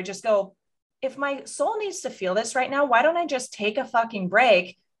now where I just go, if my soul needs to feel this right now, why don't I just take a fucking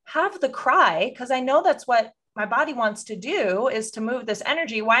break, have the cry? Because I know that's what my body wants to do is to move this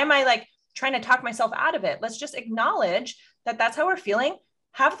energy. Why am I like trying to talk myself out of it? Let's just acknowledge that that's how we're feeling.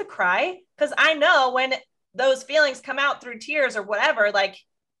 Have the cry. Because I know when those feelings come out through tears or whatever, like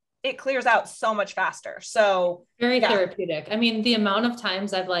it clears out so much faster. So very therapeutic. I mean, the amount of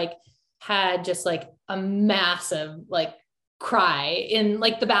times I've like had just like a massive like cry in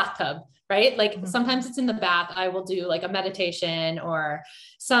like the bathtub, right? Like sometimes it's in the bath. I will do like a meditation or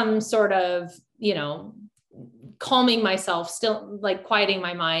some sort of, calming myself, still like quieting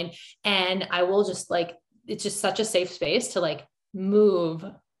my mind. And I will just like, it's just such a safe space to like move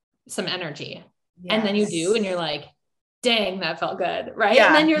some energy. Yes. And then you do, and you're like, dang, that felt good. Right. Yeah,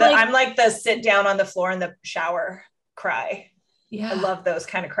 and then you're I'm like the sit down on the floor in the shower cry. Yeah. I love those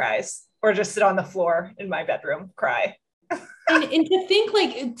kind of cries, or just sit on the floor in my bedroom, cry. and to think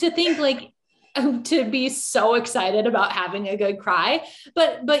to be so excited about having a good cry,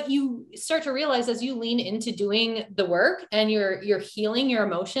 but you start to realize as you lean into doing the work and you're healing your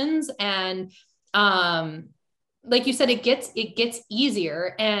emotions and, like you said, it gets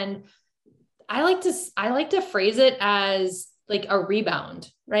easier. And I like to phrase it as like a rebound,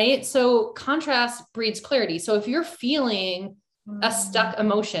 right? So contrast breeds clarity. So if you're feeling a stuck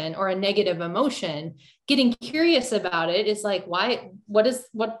emotion or a negative emotion, getting curious about it is like, what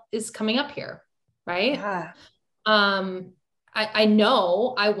is coming up here? Right. Yeah. I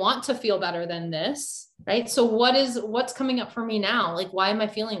know I want to feel better than this. Right. So what's coming up for me now? Like, why am I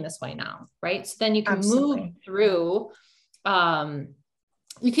feeling this way now? Right. So then you can move through,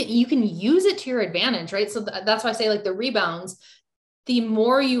 you can use it to your advantage. Right. So that's why I say like the rebounds, the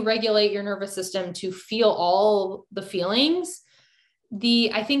more you regulate your nervous system to feel all the feelings,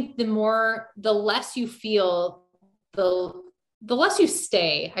 I think the less you feel, the less you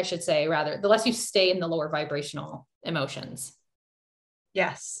stay, I should say, rather, the less you stay in the lower vibrational emotions.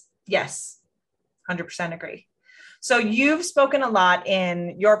 Yes. Yes. 100% agree. So you've spoken a lot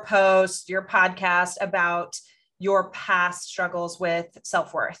in your post, your podcast about your past struggles with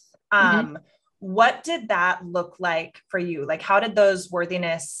self-worth. What did that look like for you? Like, how did those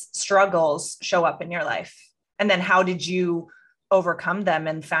worthiness struggles show up in your life? And then how did you overcome them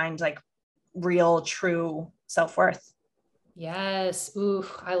and find like real, true self-worth? Yes. Ooh,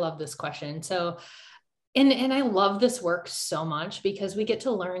 I love this question. So, and I love this work so much because we get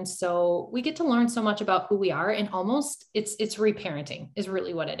to learn so much about who we are, and almost it's reparenting is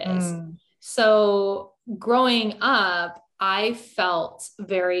really what it is. So growing up, I felt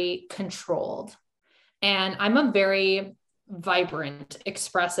very controlled, and I'm a very vibrant,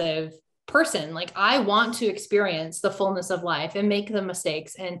 expressive person. Like, I want to experience the fullness of life and make the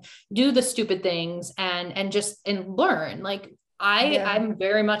mistakes and do the stupid things and learn. Like, I'm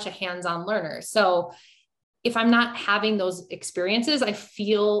very much a hands-on learner. So if I'm not having those experiences, I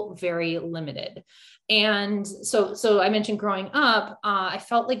feel very limited. And so I mentioned growing up, I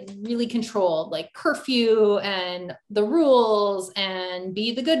felt like really controlled, like curfew and the rules and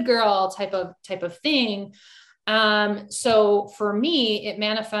be the good girl type of thing. So for me, it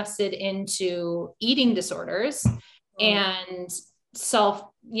manifested into eating disorders and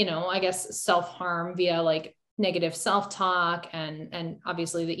self-harm via like negative self-talk and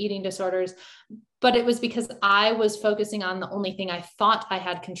obviously the eating disorders. But it was because I was focusing on the only thing I thought I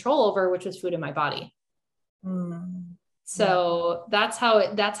had control over, which was food in my body. So that's how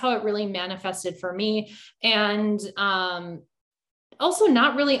it really manifested for me. And, also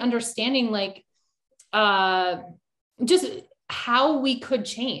not really understanding like, just how we could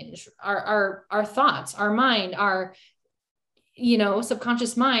change our thoughts, our mind, our,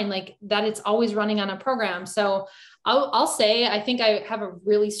 subconscious mind, like that it's always running on a program. So I'll say, I think I have a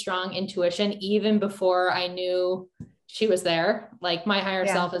really strong intuition even before I knew she was there. Like my higher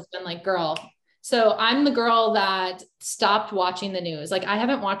self has been like, girl. So I'm the girl that stopped watching the news. Like I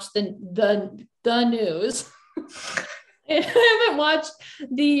haven't watched the news. I haven't watched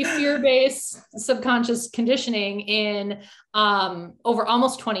the fear-based subconscious conditioning in over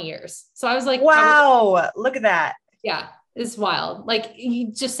almost 20 years. So I was like, wow, look at that. Yeah, it's wild. Like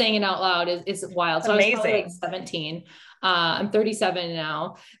just saying it out loud is wild. So amazing. I was probably like 17. I'm 37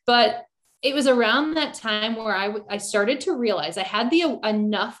 now, but it was around that time where I started to realize I had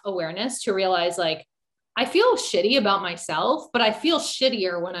enough awareness to realize like, I feel shitty about myself, but I feel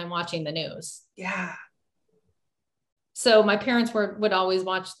shittier when I'm watching the news. Yeah. So my parents would always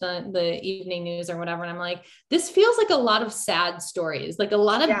watch the evening news or whatever. And I'm like, this feels like a lot of sad stories, like a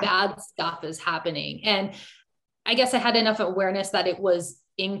lot of bad stuff is happening. And I guess I had enough awareness that it was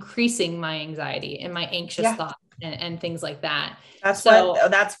increasing my anxiety and my anxious thoughts and things like that. That's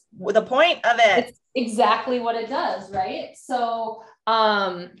the point of it. It's exactly what it does. Right. So,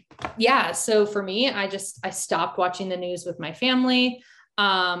 so for me, I stopped watching the news with my family.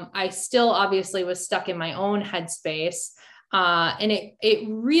 I still obviously was stuck in my own headspace. And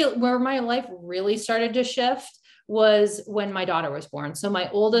where my life really started to shift was when my daughter was born. So my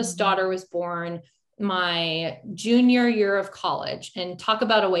oldest daughter was born my junior year of college, and talk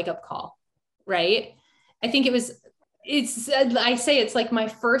about a wake-up call, right? I think I say it's like my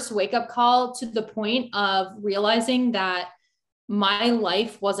first wake-up call to the point of realizing that my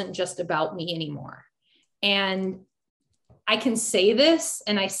life wasn't just about me anymore. And I can say this,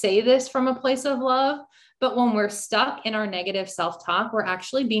 and I say this from a place of love, but when we're stuck in our negative self-talk, we're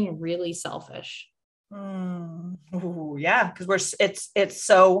actually being really selfish. Ooh, yeah. Cause it's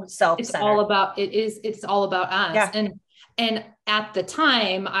so self-centered. It's all about us. Yeah. And at the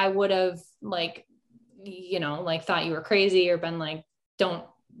time I would have like, thought you were crazy or been like,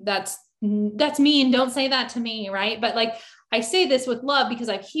 that's mean. Don't say that to me. Right. But like, I say this with love because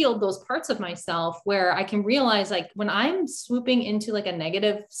I've healed those parts of myself where I can realize like when I'm swooping into like a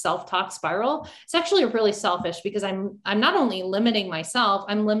negative self-talk spiral, it's actually really selfish because I'm not only limiting myself,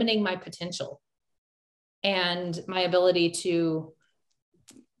 I'm limiting my potential and my ability to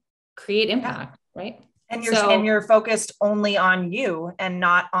create impact. Right. And you're focused only on you and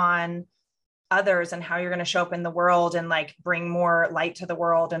not on others and how you're going to show up in the world and like bring more light to the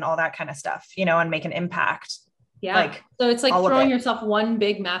world and all that kind of stuff, and make an impact. Yeah. Like, so it's like all of throwing it. yourself one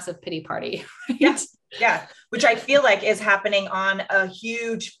big, massive pity party. Right? Yeah. Yeah. Which I feel like is happening on a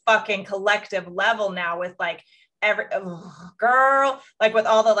huge fucking collective level now with like girl, like with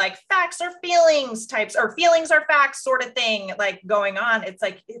all the like facts or feelings types or feelings or facts sort of thing like going on. It's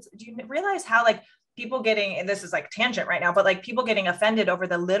like, do you realize how like people getting, and this is like tangent right now, but like people getting offended over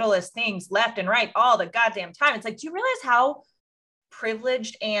the littlest things left and right all the goddamn time. It's like, do you realize how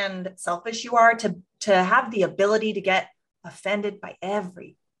privileged and selfish you are to have the ability to get offended by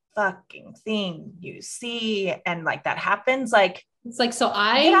every fucking thing you see and like that happens? Like, it's like, so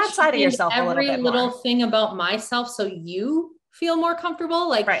I get outside of yourself a little bit little more. thing about myself so you feel more comfortable.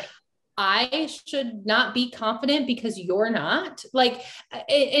 Like, right. I should not be confident because you're not. Like,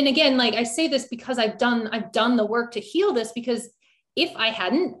 and again, like I say this because I've done the work to heal this, because if I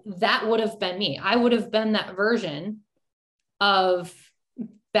hadn't, that would have been me. I would have been that version of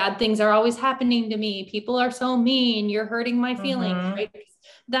bad things are always happening to me. People are so mean. You're hurting my feelings. Mm-hmm. Right?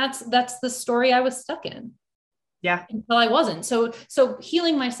 That's the story I was stuck in. Yeah. Until I wasn't. So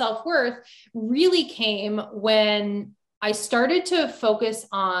healing my self-worth really came when I started to focus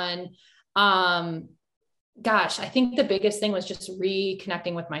on, I think the biggest thing was just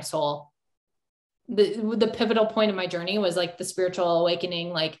reconnecting with my soul. The pivotal point of my journey was like the spiritual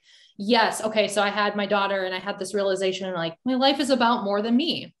awakening. Like, yes. Okay. So I had my daughter and I had this realization, like my life is about more than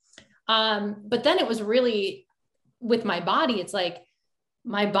me. But then it was really with my body. It's like,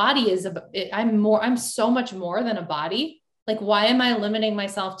 my body is, I'm so much more than a body. Like, why am I limiting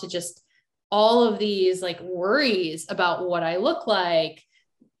myself to just all of these like worries about what I look like,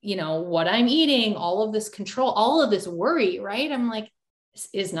 what I'm eating, all of this control, all of this worry, right? I'm like, this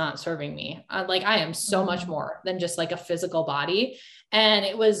is not serving me. I am so much more than just like a physical body. And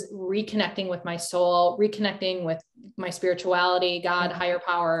it was reconnecting with my soul, reconnecting with my spirituality, God, higher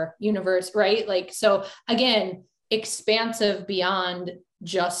power, universe, right? Like, so again, expansive beyond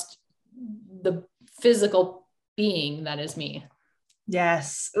just the physical being that is me.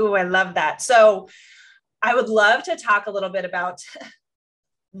 Yes. Ooh, I love that. So I would love to talk a little bit about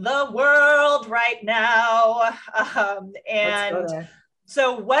the world right now. And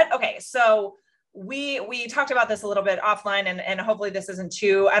so so we talked about this a little bit offline, and hopefully this isn't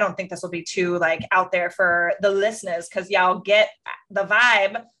too, I don't think this will be too like out there for the listeners, because y'all get the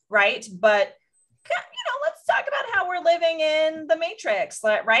vibe, right? But let's talk about how we're living in the matrix,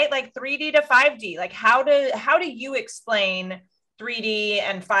 right? Like 3D to 5D. Like how do you explain 3D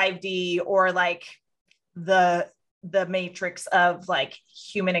and 5D, or like the matrix of like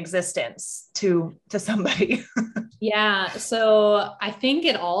human existence to somebody? Yeah. So I think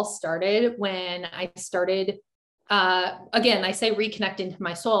it all started when I started, again, I say reconnecting to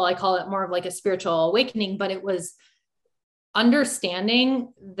my soul. I call it more of like a spiritual awakening, but it was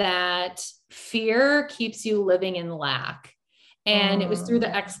understanding that fear keeps you living in lack. And it was through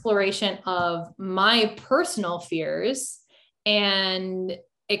the exploration of my personal fears and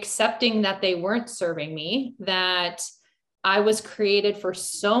accepting that they weren't serving me, that I was created for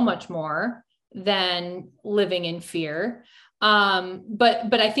so much more than living in fear.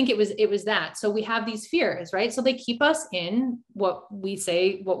 But I think it was that. So we have these fears, right? So they keep us in what we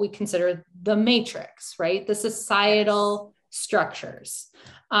consider the matrix, right? The societal structures.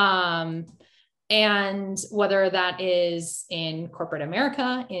 And whether that is in corporate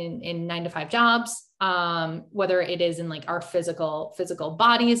America, in 9-to-5 jobs, whether it is in like our physical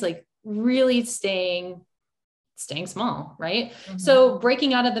bodies, like really staying small, right? Mm-hmm. So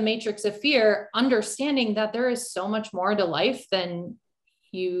breaking out of the matrix of fear, understanding that there is so much more to life than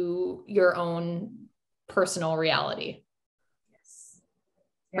your own personal reality. Yes.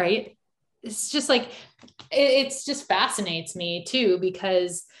 Yeah. Right. It's just like, it's just fascinates me too,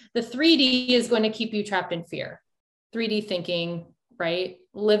 because the 3D is going to keep you trapped in fear, 3D thinking, right?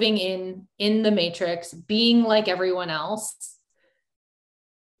 Living in the matrix, being like everyone else.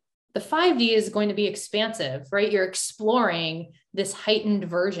 The 5D is going to be expansive, right? You're exploring this heightened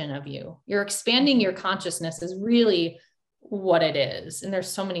version of you. You're expanding your consciousness is really what it is. And there's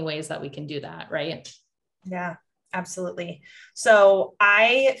so many ways that we can do that, right? Yeah, absolutely. So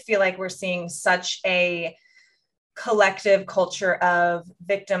I feel like we're seeing such a collective culture of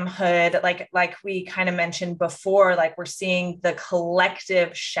victimhood. Like we kind of mentioned before, like we're seeing the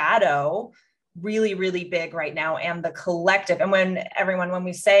collective shadow really, really big right now. And the collective, and when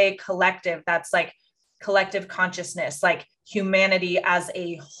we say collective, that's like collective consciousness, like humanity as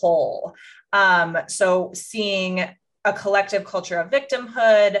a whole. So seeing a collective culture of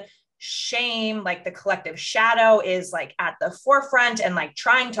victimhood, shame, like the collective shadow is like at the forefront, and like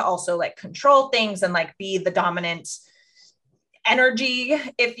trying to also like control things and like be the dominant energy,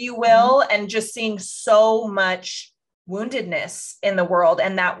 if you will, and just seeing so much woundedness in the world.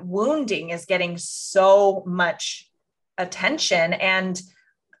 And that wounding is getting so much attention. And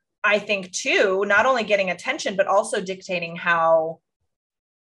I think too, not only getting attention, but also dictating how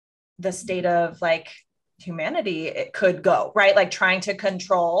the state of like humanity it could go, right? Like trying to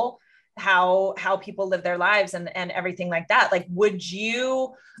control how people live their lives and everything like that. Like,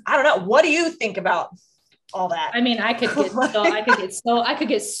 I don't know, what do you think about all that? I mean, I could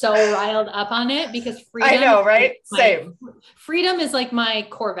get so riled up on it because freedom. I know, right? Same. Freedom is like my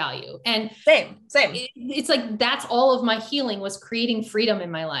core value. And same. It's like, that's all of my healing was creating freedom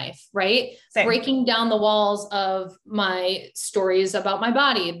in my life, right? Same. Breaking down the walls of my stories about my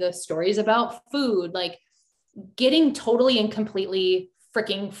body, the stories about food, like getting totally and completely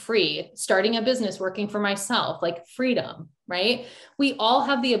freaking free, starting a business, working for myself, like freedom, right? We all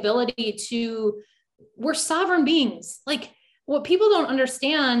have the ability we're sovereign beings. Like, what people don't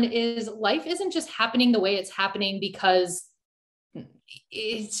understand is life isn't just happening the way it's happening because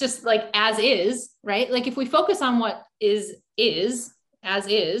it's just like as is, right? Like if we focus on what is as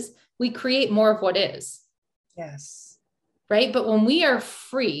is, we create more of what is. Yes. Right. But when we are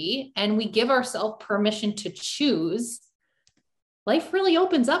free and we give ourselves permission to choose, life really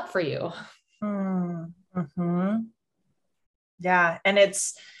opens up for you. Mm-hmm. Yeah. And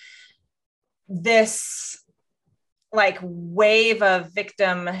it's this like wave of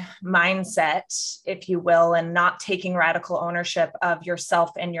victim mindset, if you will, and not taking radical ownership of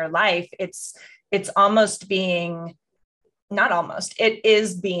yourself and your life. It's almost being, not almost, it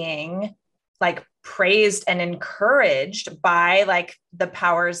is being like praised and encouraged by like the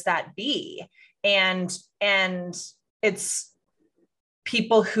powers that be. And it's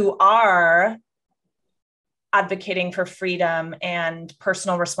people who are advocating for freedom and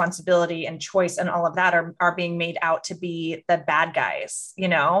personal responsibility and choice and all of that are being made out to be the bad guys, you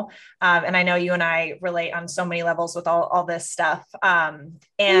know? And I know you and I relate on so many levels with all this stuff. And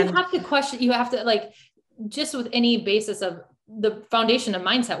you have to question, you have to like, just with any basis of the foundation of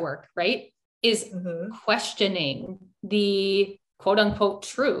mindset work, right? Is questioning the quote unquote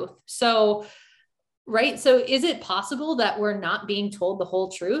truth. So, right. So is it possible that we're not being told the whole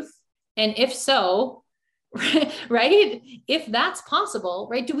truth? And if so, right? If that's possible,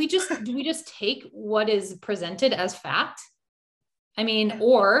 right? Do we just take what is presented as fact? I mean,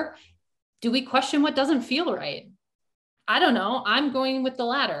 or do we question what doesn't feel right? I don't know. I'm going with the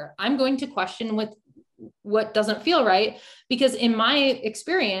latter. I'm going to question what doesn't feel right, because in my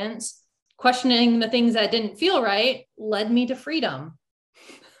experience, questioning the things that didn't feel right led me to freedom.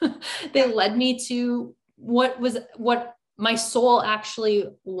 They led me to what my soul actually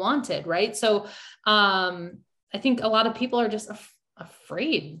wanted. Right. So, I think a lot of people are just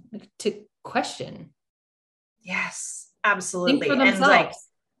afraid to question. Yes, absolutely. Think for themselves. And like,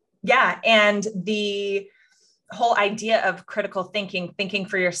 yeah. And the whole idea of critical thinking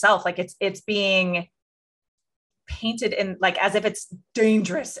for yourself, like it's being painted in like, as if it's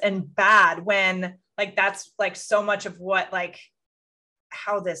dangerous and bad, when like, that's like so much of what, like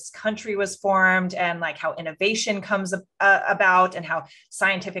how this country was formed and like how innovation comes about and how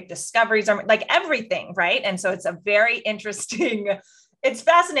scientific discoveries are like everything. Right. And so it's a very interesting, it's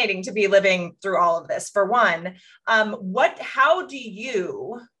fascinating to be living through all of this. For one, how do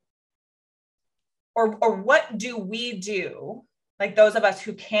you, or what do we do? Like those of us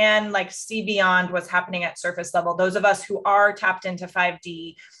who can like see beyond what's happening at surface level, those of us who are tapped into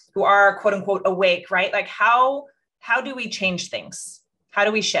 5D, who are quote unquote awake, right? Like how do we change things? How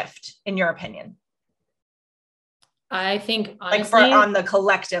do we shift, in your opinion? I think honestly, like on the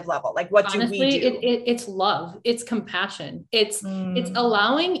collective level, like what do we do? It's love. It's compassion. It's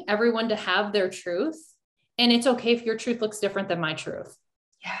allowing everyone to have their truth. And it's okay if your truth looks different than my truth.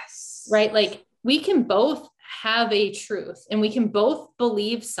 Yes. Right. Like we can both have a truth and we can both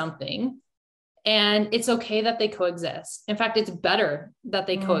believe something, and it's okay that they coexist. In fact, it's better that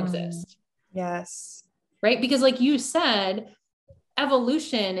they coexist. Yes. Right. Because like you said,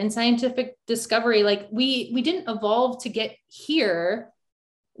 evolution and scientific discovery, like we didn't evolve to get here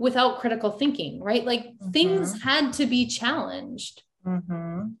without critical thinking, right? Like things had to be challenged,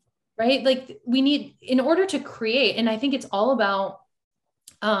 right? Like we need, in order to create, and I think it's all about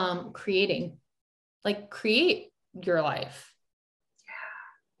creating, like create your life.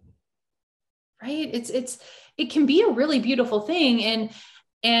 Yeah. Right. It can be a really beautiful thing.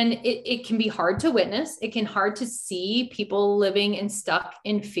 And it can be hard to witness. It can hard to see people living and stuck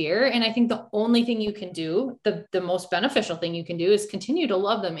in fear. And I think the only thing you can do, the most beneficial thing you can do, is continue to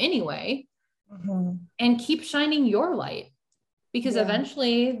love them anyway, and keep shining your light, because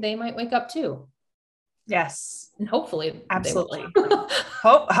eventually they might wake up too. Yes. And hopefully. Absolutely.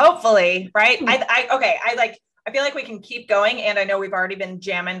 Hopefully. Right. I feel like we can keep going. And I know we've already been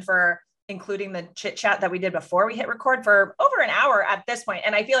jamming for including the chit chat that we did before we hit record for over an hour at this point.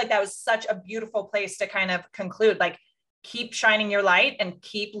 And I feel like that was such a beautiful place to kind of conclude, like, keep shining your light and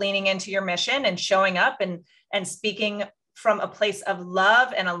keep leaning into your mission and showing up and speaking from a place of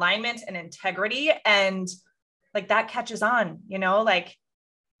love and alignment and integrity. And like that catches on, you know, like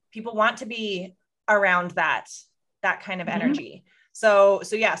people want to be around that kind of energy. So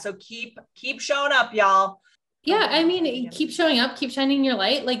keep showing up, y'all. Yeah. I mean, keep showing up, keep shining your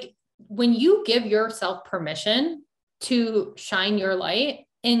light. Like when you give yourself permission to shine your light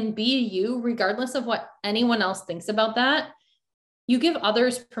and be you, regardless of what anyone else thinks about that, you give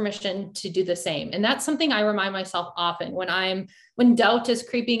others permission to do the same. And that's something I remind myself often when doubt is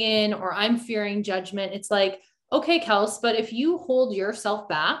creeping in or I'm fearing judgment. It's like, okay, Kels, but if you hold yourself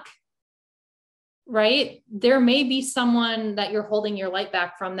back, right, there may be someone that you're holding your light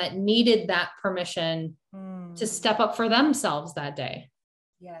back from that needed that permission to step up for themselves that day.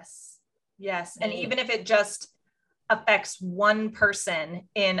 Yes. Yes. And even if it just affects one person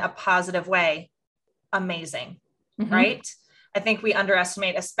in a positive way, amazing. Right? I think we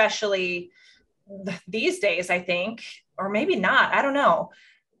underestimate, especially these days, I think, or maybe not, I don't know.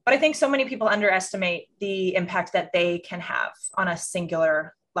 But I think so many people underestimate the impact that they can have on a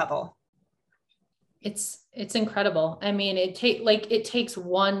singular level. It's incredible. I mean, it takes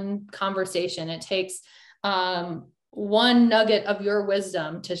one conversation. It takes, one nugget of your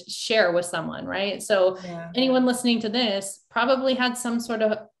wisdom to share with someone. Right. So anyone listening to this probably had some sort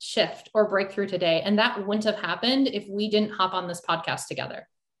of shift or breakthrough today. And that wouldn't have happened if we didn't hop on this podcast together.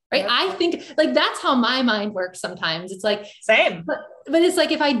 Right. Yep. I think like, that's how my mind works. Sometimes it's like, same, but it's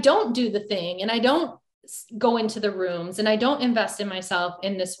like, if I don't do the thing and I don't go into the rooms and I don't invest in myself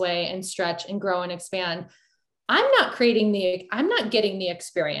in this way and stretch and grow and expand, I'm not getting the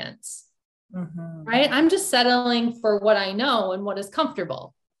experience. Right. I'm just settling for what I know and what is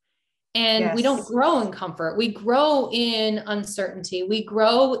comfortable. And we don't grow in comfort. We grow in uncertainty. We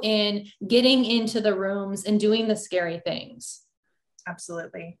grow in getting into the rooms and doing the scary things.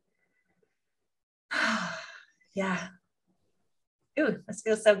 Absolutely. Yeah. Ooh, this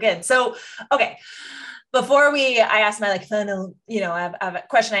feels so good. So, okay. Before I ask my final, I have a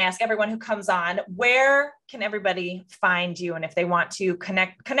question I ask everyone who comes on. Where can everybody find you? And if they want to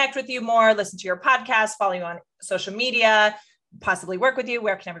connect with you more, listen to your podcast, follow you on social media, possibly work with you,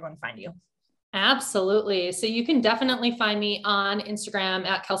 where can everyone find you? Absolutely. So you can definitely find me on Instagram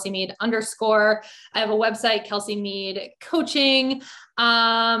at @KelseyMead_. I have a website, Kelsey Mead Coaching.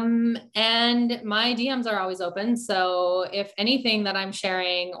 And my DMs are always open. So if anything that I'm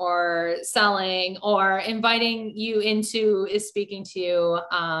sharing or selling or inviting you into is speaking to you,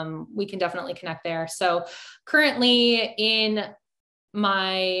 we can definitely connect there. So currently in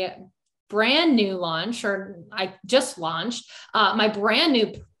my brand new launch, or I just launched my brand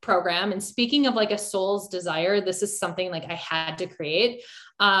new program. And speaking of like a soul's desire, this is something like I had to create.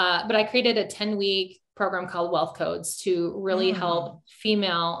 But I created a 10-week program called Wealth Codes to really help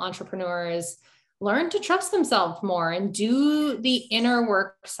female entrepreneurs learn to trust themselves more and do the inner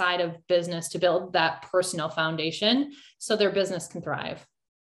work side of business to build that personal foundation so their business can thrive.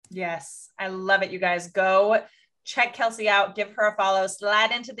 Yes. I love it. You guys go check Kelsey out, give her a follow,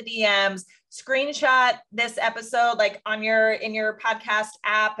 slide into the DMs, screenshot this episode, like in your podcast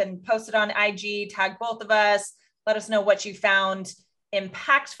app and post it on IG, tag both of us, let us know what you found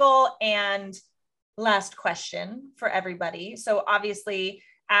impactful. And last question for everybody. So obviously,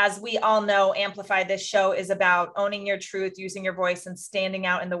 as we all know, Amplify, this show is about owning your truth, using your voice and standing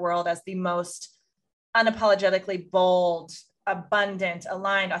out in the world as the most unapologetically bold, abundant,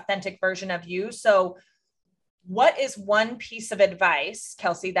 aligned, authentic version of you. So what is one piece of advice,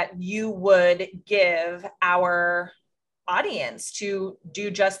 Kelsey, that you would give our audience to do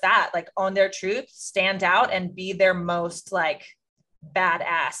just that, like own their truth, stand out, and be their most like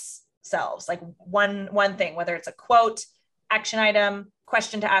badass selves? Like one thing, whether it's a quote, action item,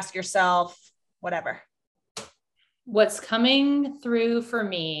 question to ask yourself, whatever. What's coming through for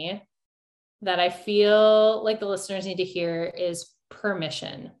me that I feel like the listeners need to hear is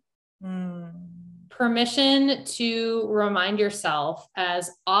permission. Permission to remind yourself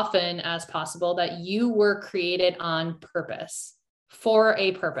as often as possible that you were created on purpose, for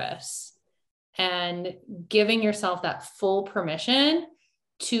a purpose, and giving yourself that full permission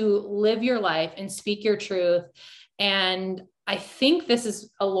to live your life and speak your truth. And I think this is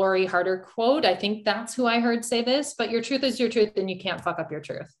a Lori Harder quote. I think that's who I heard say this, but your truth is your truth and you can't fuck up your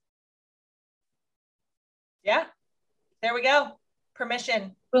truth. Yeah, there we go.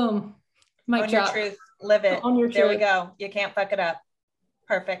 Permission. Boom. Mic drop. Your truth. Live it. There we go. You can't fuck it up.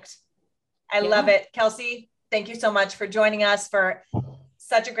 Perfect. I love it. Kelsey, thank you so much for joining us for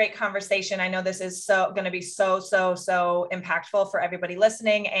such a great conversation. I know this is going to be so impactful for everybody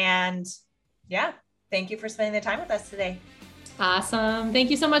listening. And yeah, thank you for spending the time with us today. Awesome. Thank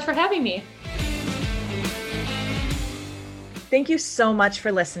you so much for having me. Thank you so much for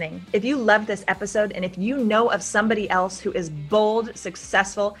listening. If you loved this episode and if you know of somebody else who is bold,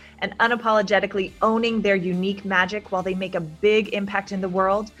 successful, and unapologetically owning their unique magic while they make a big impact in the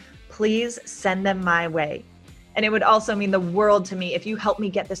world, please send them my way. And it would also mean the world to me if you help me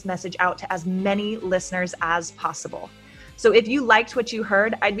get this message out to as many listeners as possible. So if you liked what you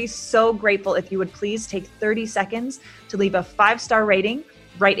heard, I'd be so grateful if you would please take 30 seconds to leave a 5-star rating,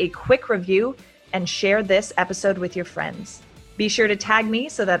 write a quick review, and share this episode with your friends. Be sure to tag me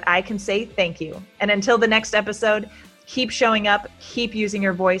so that I can say thank you. And until the next episode, keep showing up, keep using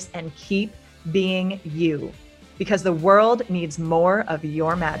your voice, and keep being you. Because the world needs more of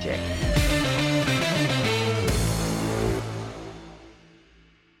your magic.